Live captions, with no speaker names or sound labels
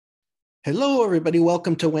Hello, everybody.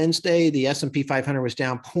 Welcome to Wednesday. The S&P 500 was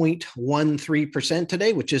down 0.13%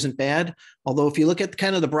 today, which isn't bad. Although if you look at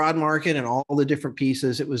kind of the broad market and all the different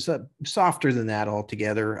pieces, it was softer than that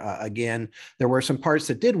altogether. Again, there were some parts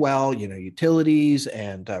that did well, utilities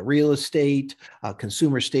and real estate,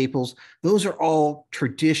 consumer staples. Those are all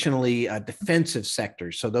traditionally defensive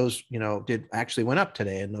sectors. So those, did actually went up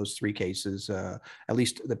today in those three cases, at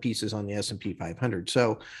least the pieces on the S&P 500.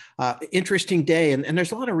 So interesting day. And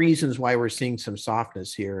there's a lot of reasons why we're seeing some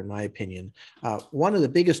softness here, in my opinion. One of the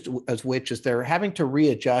biggest of which is they're having to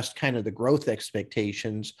readjust kind of the growth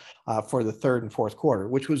expectations for the third and fourth quarter,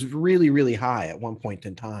 which was really, really high at one point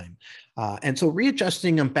in time. And so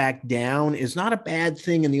readjusting them back down is not a bad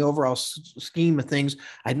thing in the overall scheme of things.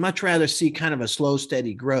 I'd much rather see kind of a slow,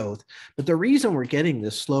 steady growth. But the reason we're getting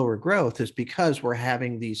this slower growth is because we're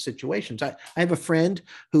having these situations. I have a friend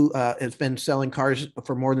who has been selling cars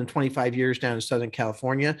for more than 25 years down in Southern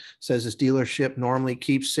California, says his dealership normally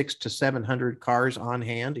keeps 600 to 700 cars on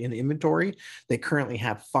hand in inventory. They currently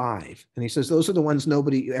have 5. And he says those are the ones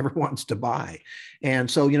nobody ever wants to buy. And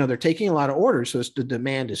so, they're taking a lot of orders, so the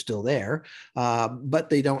demand is still there, but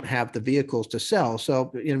they don't have the vehicles to sell.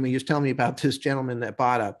 So, he was telling me about this gentleman that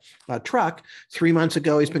bought a truck 3 months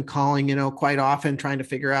ago. He's been calling, quite often trying to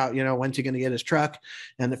figure out, when's he going to get his truck.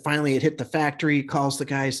 And then finally it hit the factory, he calls the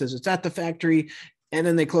guy, says it's at the factory. And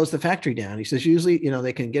then they close the factory down. He says, usually,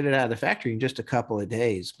 they can get it out of the factory in just a couple of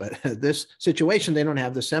days. But this situation, they don't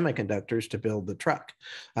have the semiconductors to build the truck.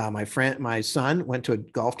 My son went to a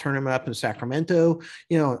golf tournament up in Sacramento,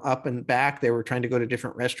 up and back. They were trying to go to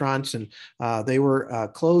different restaurants, and they were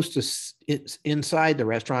closed to it's inside the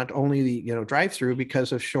restaurant, only the drive-through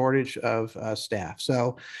because of shortage of staff.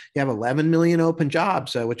 So you have 11 million open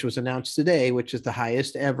jobs, which was announced today, which is the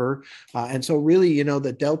highest ever. And so really,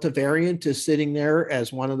 the Delta variant is sitting there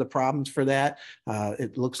as one of the problems for that.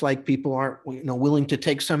 It looks like people aren't willing to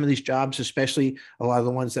take some of these jobs, especially a lot of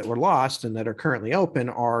the ones that were lost and that are currently open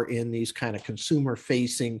are in these kind of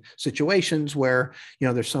consumer-facing situations where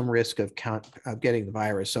there's some risk of getting the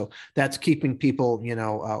virus. So that's keeping people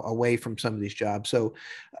away from some of these jobs. So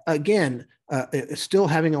again, still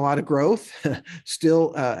having a lot of growth,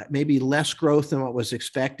 still maybe less growth than what was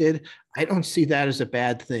expected. I don't see that as a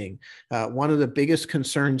bad thing. One of the biggest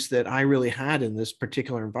concerns that I really had in this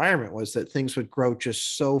particular environment was that things would grow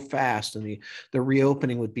just so fast and the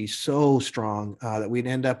reopening would be so strong that we'd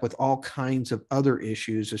end up with all kinds of other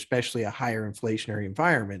issues, especially a higher inflationary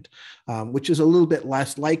environment, which is a little bit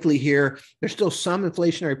less likely here. There's still some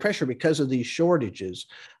inflationary pressure because of these shortages,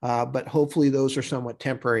 but hopefully those are somewhat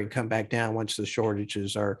temporary and come back down once the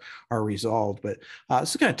shortages are resolved. But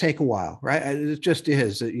it's going to take a while, right? It just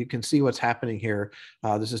is. You can see what's happening here.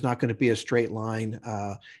 This is not going to be a straight line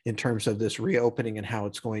in terms of this reopening and how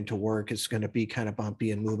it's going to work. It's going to be kind of bumpy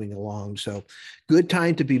and moving along. So good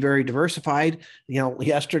time to be very diversified.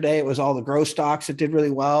 Yesterday it was all the growth stocks that did really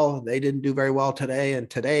well. They didn't do very well today. And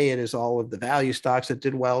today it is all of the value stocks that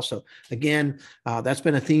did well. So again, that's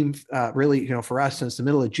been a theme really, for us since the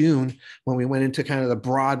middle of June when we went into kind of the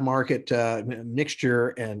broad market mixture,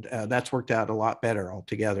 and that's worked out a lot better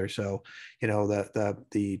altogether. So,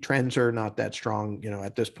 the trends are not that strong,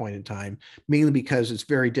 at this point in time, mainly because it's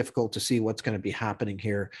very difficult to see what's going to be happening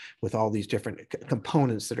here with all these different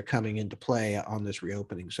components that are coming into play on this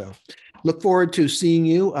reopening. So look forward to seeing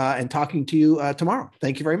you and talking to you tomorrow.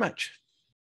 Thank you very much.